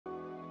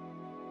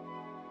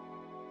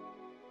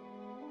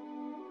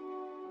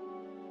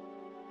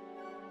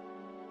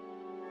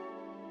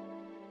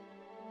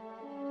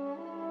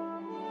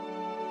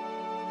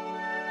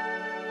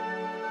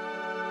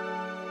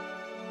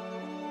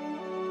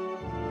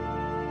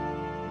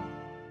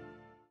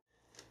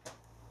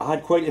I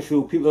had quite a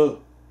few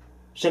people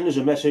send us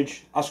a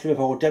message asking if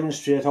I would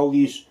demonstrate how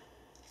these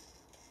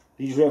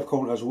rev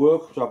counters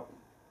work. So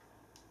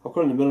I've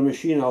got in the milling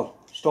machine. I'll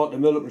start the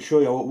mill up and show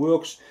you how it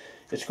works.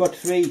 It's got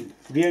 3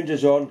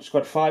 ranges on. It's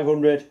got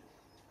 500,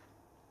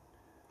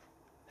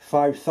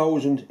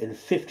 5,000 and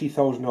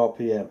 50,000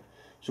 RPM.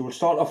 So we'll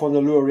start off on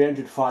the lower range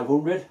at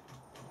 500.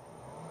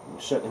 We'll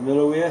set the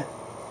mill away.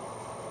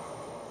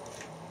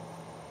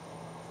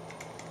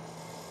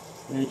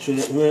 Right, so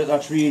at the minute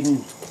that's reading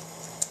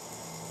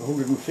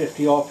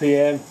 150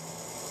 RPM.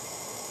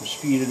 We'll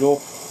speed it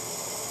up.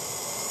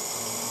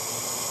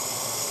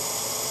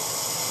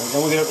 And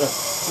then we get up to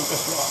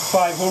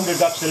 500,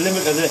 that's the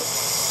limit of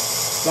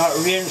that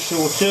range, so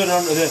we'll turn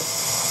on to the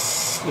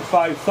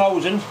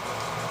 5,000. You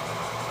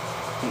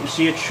can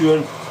see it's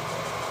showing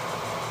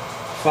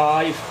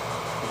 5.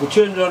 If we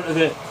turn it on to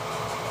the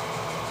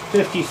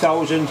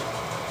 50,000,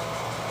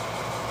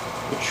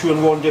 it's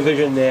showing 1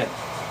 division there.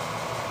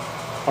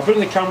 I'll bring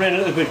the camera in a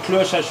little bit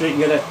closer so you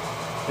can get a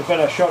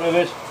better shot of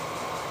it.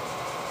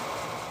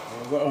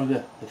 I've got on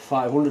the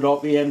 500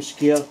 RPM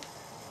scale,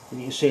 and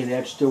you can see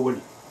there it's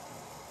doing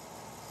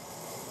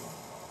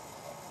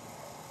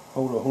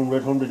over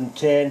 100,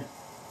 110.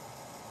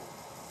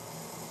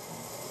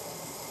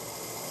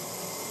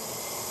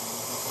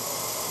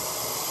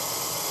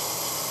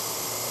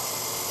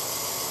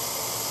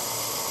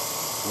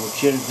 We'll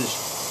change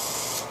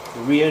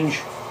the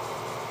range,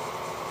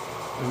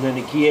 and then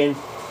again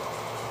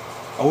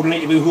I wouldn't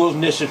like to be holding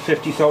this at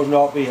 50,000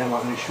 RPM,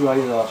 I can assure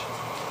you that.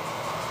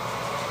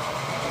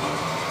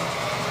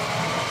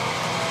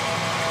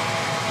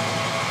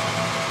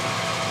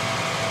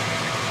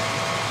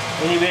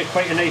 Anyway,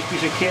 quite a nice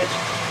piece of kit.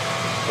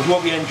 I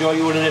hope you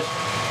enjoy owning it.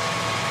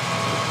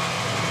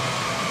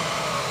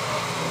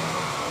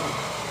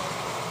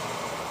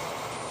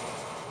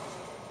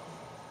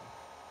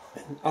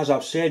 As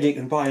I've said, you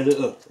can buy a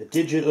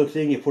digital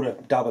thing, you put a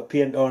dab of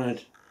paint on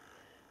it.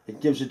 It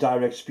gives a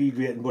direct speed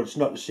rating, but it's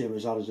not the same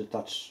as that, is it?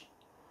 That's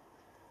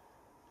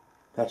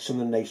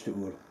something nice to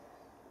own.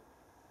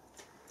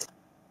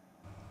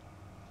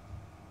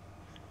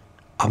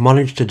 I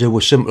managed to do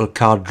a simple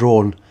card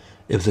drawing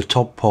of the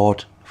top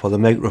part for the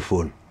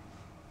microphone.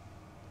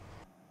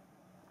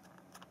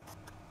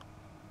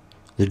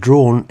 The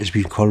drawing has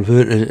been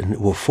converted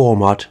into a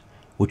format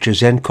which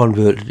is then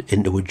converted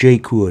into a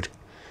G-code.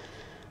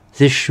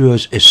 This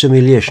shows a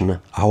simulation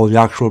of how the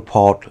actual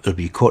part will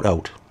be cut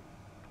out.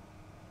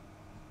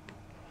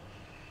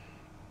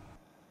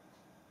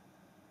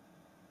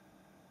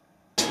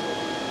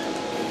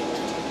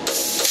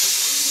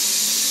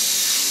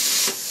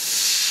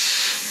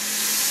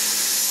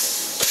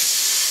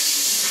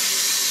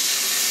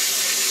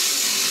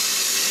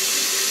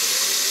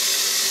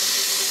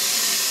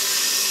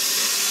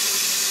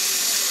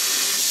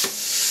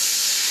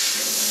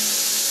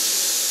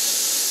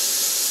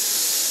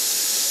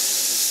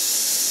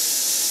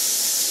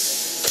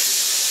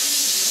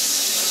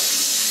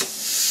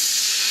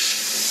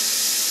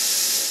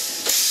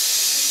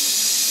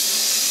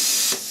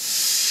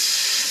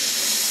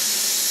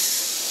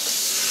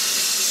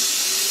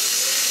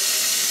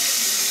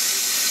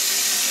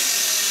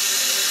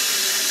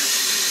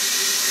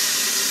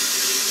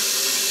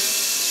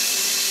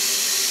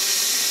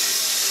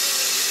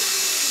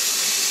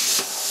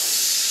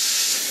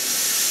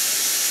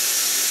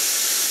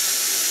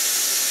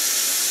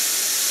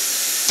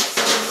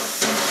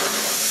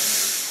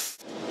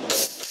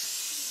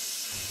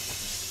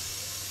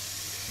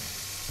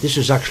 This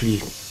has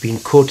actually been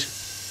cut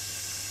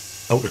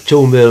out of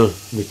 2mm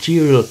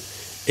material.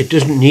 It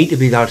doesn't need to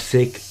be that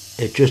thick,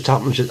 it just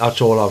happens that that's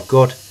all I've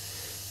got.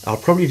 I'll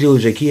probably do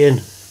this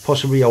again,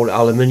 possibly out of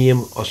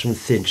aluminium or some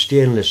thin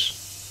stainless.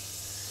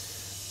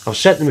 I've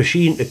set the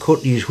machine to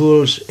cut these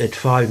holes at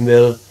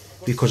 5mm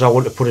because I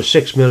want to put a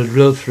 6mm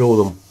drill through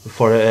them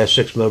for a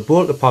 6mm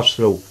bolt to pass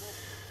through.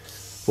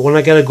 But when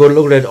I get a good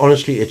look at it,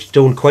 honestly, it's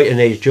doing quite a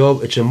nice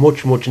job. It's a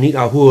much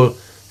neater hole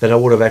than I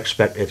would have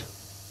expected.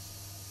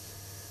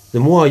 The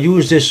more I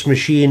use this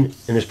machine,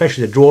 and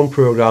especially the drone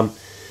program,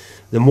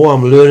 the more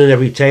I'm learning.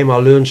 Every time I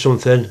learn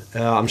something,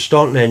 I'm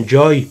starting to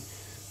enjoy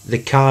the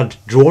CAD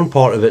drone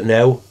part of it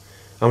now.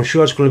 I'm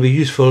sure it's going to be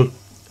useful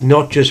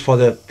not just for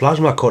the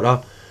plasma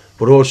cutter,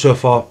 but also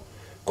for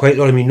quite a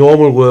lot of my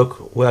normal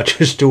work where I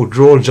just do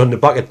drones on the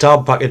back of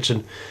tab packets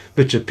and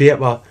bits of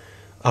paper.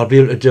 I'll be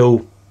able to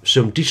do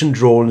some decent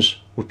drones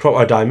with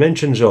proper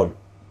dimensions on.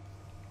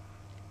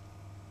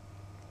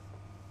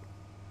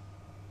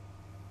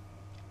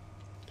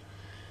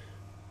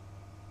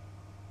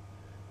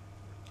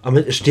 I'm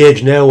at the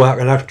stage now where I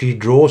can actually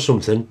draw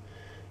something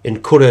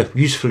and cut a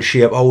useful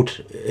shape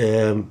out.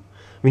 I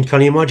mean,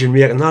 can you imagine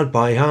making that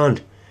by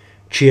hand?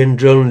 Chain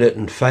drilling it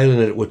and filing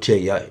it would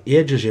take you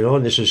ages, you know.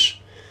 And this is...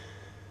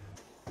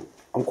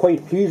 I'm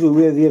quite pleased with the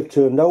way they've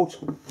turned out.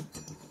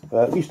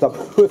 At least they're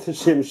both the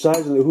same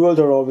size and the holes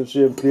are all in the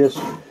same place.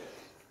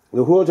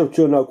 The holes have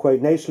turned out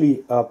quite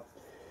nicely. I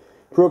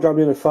programmed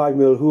in a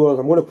 5mm hole.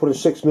 I'm going to put a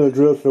 6mm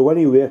drill through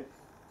anyway.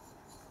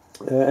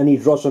 Any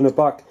dross on the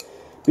back,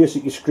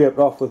 basically scraped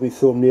off with my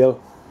thumbnail.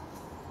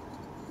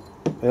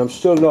 and I'm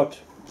still not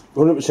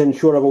 100%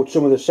 sure about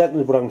some of the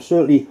settings, but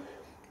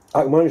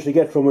I managed to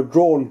get from a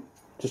drone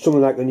to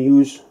something I can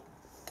use.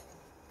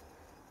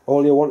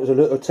 All you want is a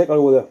little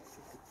tickle with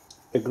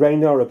a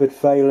grinder or a bit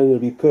file, and it'll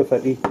be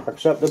perfectly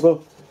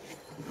acceptable.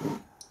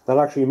 That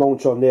actually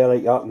mounts on there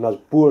like that, and there's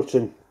bolts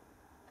and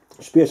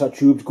spacer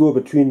tubes go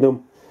between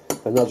them,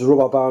 and there's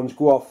rubber bands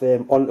go off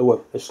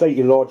onto a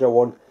slightly larger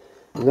one,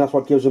 and that's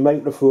what gives the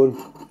microphone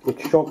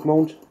its shock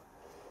mount.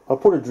 I'll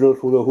put a drill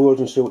through the holes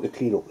and see what they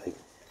clean up like.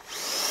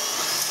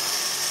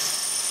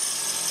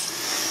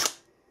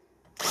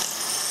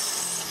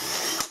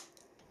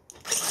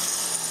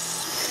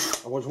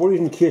 I was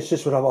worried in case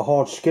this would have a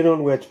hard skin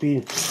on where it's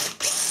been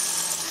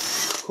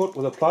cut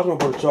with a plasma,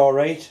 but it's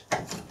alright.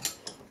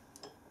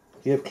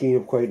 They've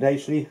cleaned up quite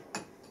nicely.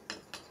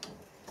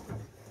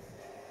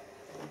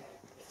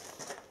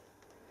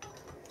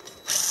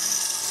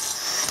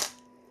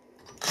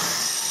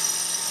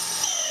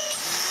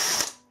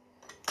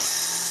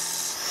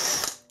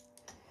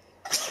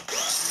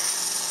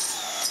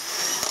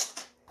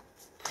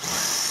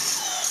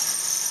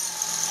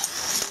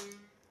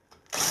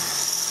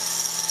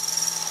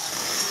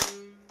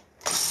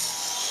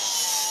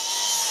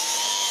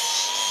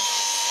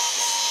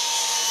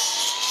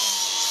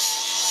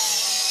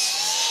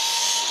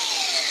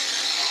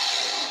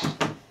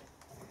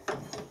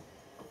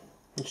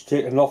 It's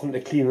taking nothing to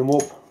clean them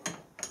up,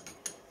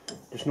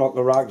 just knock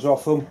the rags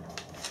off them.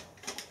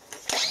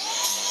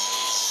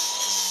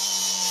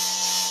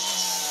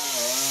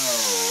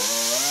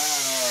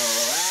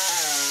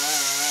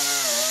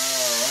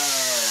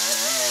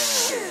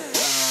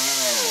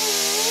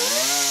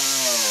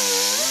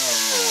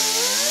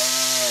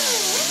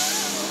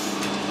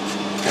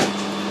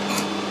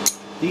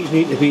 These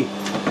need to be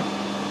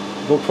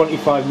about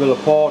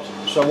 25mm apart,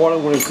 so what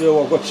I'm going to do,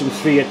 I've got some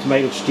 3/8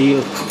 mild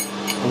steel.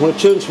 I'm going to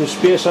turn some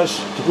spacers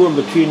to go in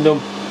between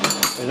them,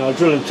 and I'll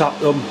drill and tap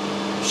them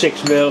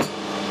 6mm,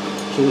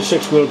 so the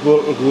 6mm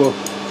bolt will go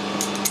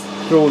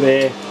through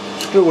there,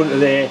 screw into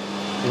there,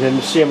 and then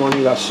the same on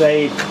either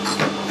side,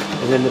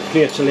 and then the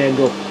plates will end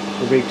up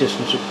a big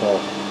distance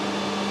apart.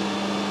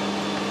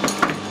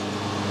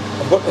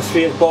 I've got the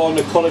 3/8 bar and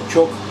the collet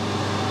chuck.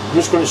 I'm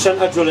just going to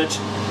centre drill it,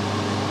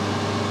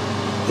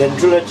 then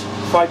drill it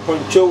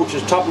 5.2, which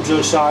is tap and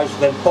drill size,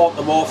 then part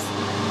them off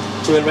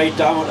to the right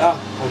diameter.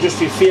 I'll just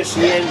be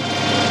facing in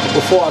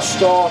before I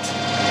start.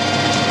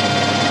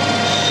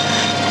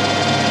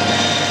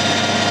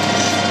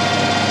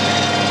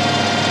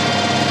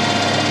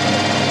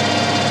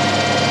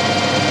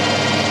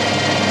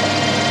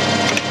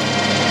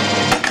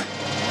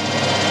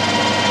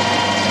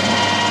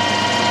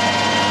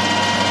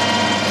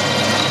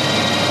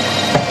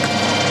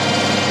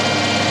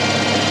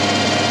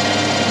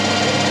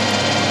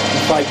 The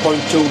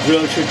 5.2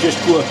 drill should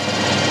just go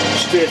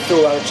straight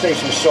through that. It's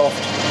nice and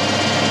soft.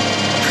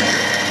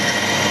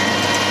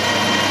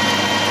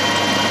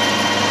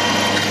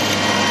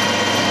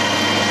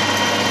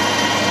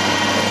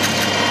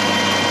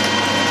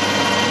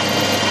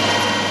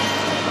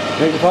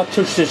 Right, if I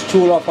touch this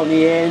tool off on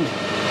the end,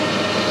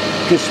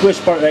 just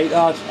whisper it like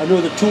that. I know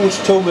the tool's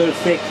 2mm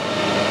thick,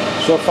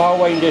 so if I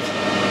wind it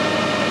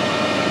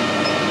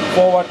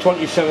forward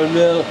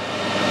 27mm,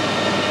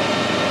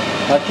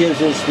 that gives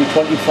us the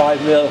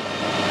 25mm.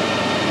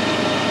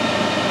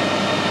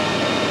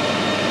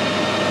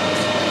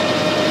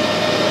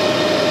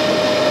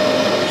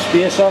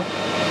 Spacer.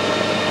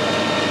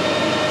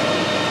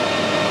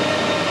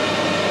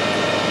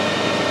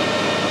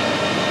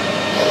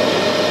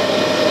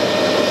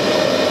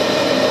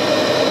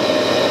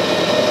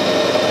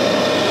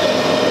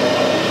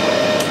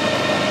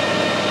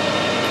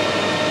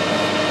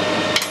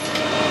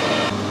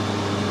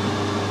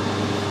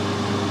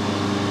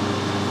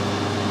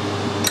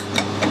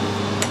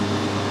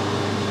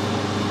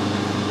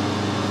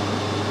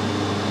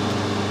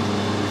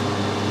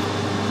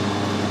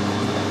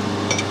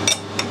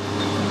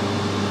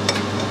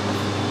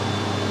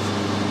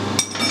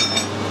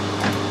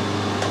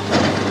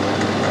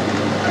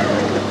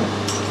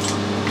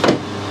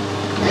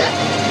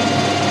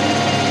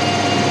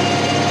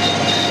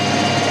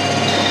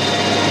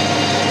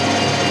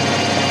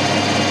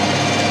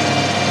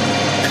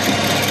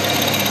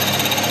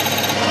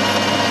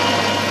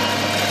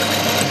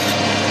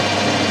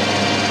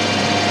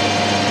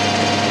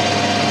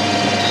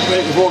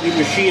 Right, we've already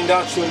machined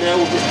that, so now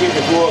we'll just need to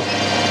go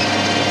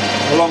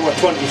along with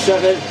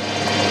 27.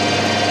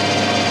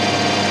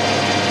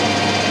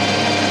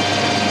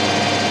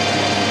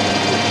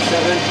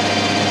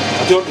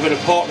 I don't know if it's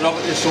important of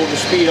it, this sort of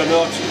speed or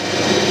not.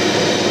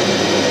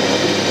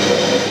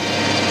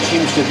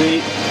 Seems to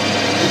be.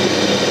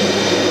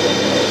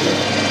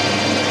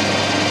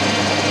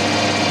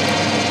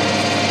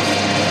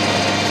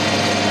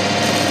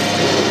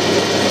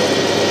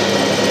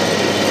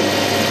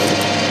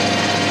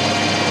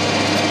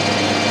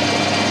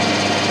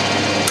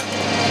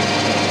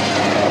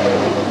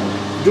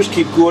 Just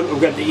keep going till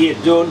we get the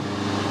 8 done,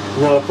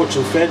 and then I'll put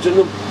some threads in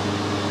them.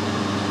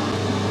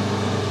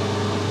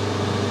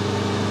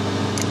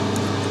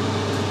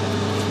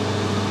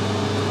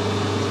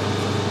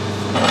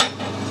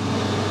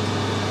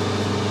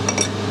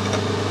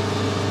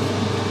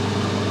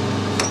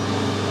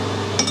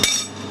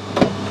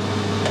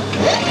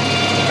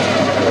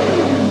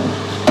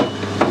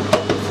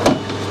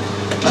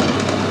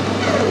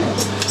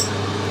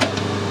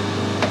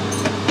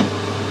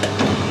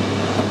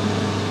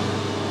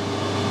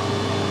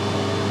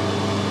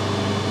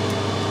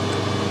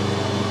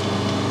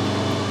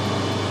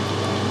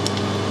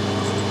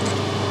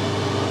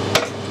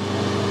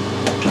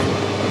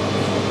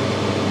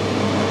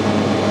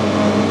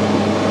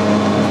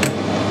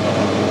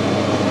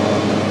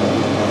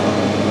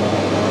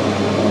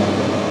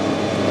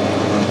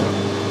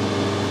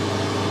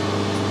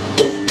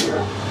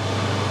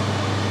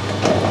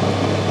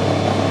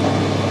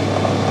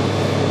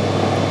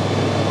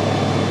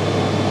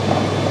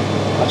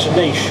 That's a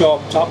nice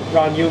sharp tap,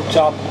 brand new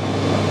tap.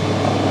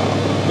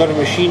 Not a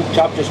machine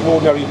tap, just an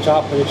ordinary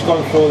tap, and it's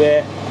gone through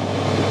there,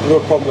 no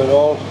problem at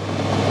all.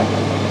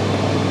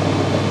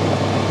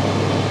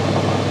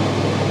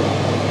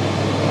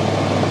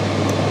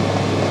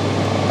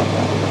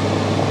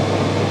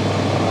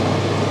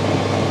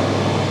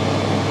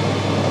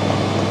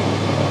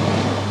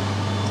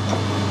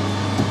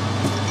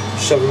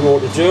 Seven more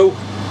to do.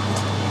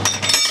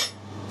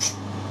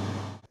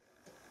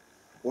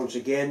 Once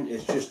again,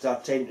 it's just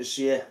that time to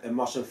say a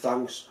massive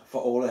thanks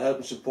for all the help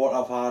and support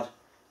I've had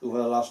over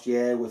the last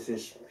year with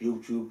this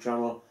YouTube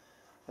channel.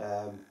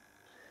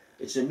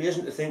 It's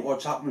amazing to think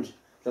what's happened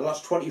the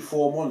last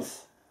 24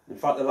 months, in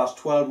fact the last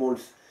 12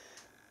 months,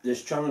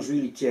 this channel's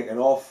really taken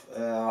off.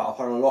 I've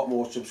had a lot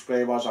more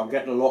subscribers, I'm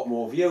getting a lot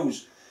more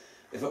views.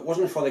 If it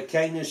wasn't for the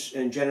kindness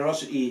and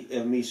generosity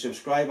of me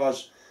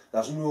subscribers,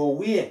 there's no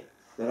way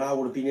that I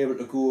would have been able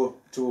to go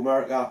to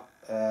America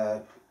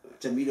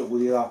to meet up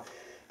with the other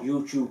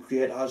YouTube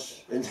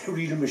creators and the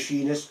real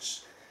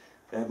machinists.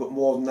 But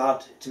more than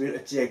that, to be able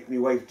to take my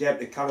wife Deb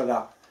to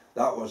Canada,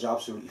 that was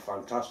absolutely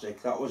fantastic.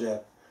 That was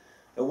a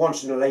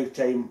once in a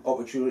lifetime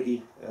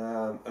opportunity,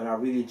 and I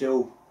really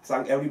do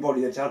thank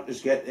everybody that helped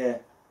us get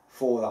there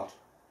for that.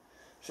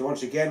 So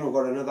once again, we've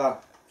got another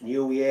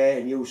new year,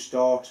 a new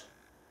start.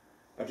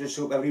 I just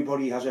hope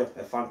everybody has a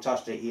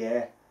fantastic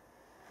year.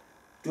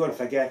 Don't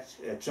forget,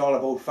 it's all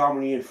about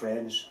family and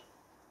friends.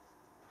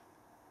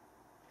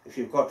 If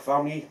you've got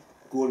family,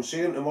 go and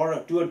see them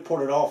tomorrow. Don't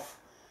put it off,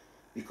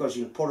 because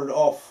you'll put it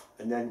off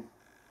and then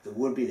they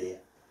won't be there.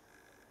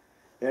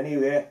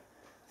 Anyway,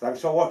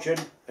 thanks for watching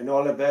and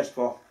all the best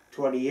for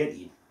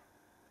 2018.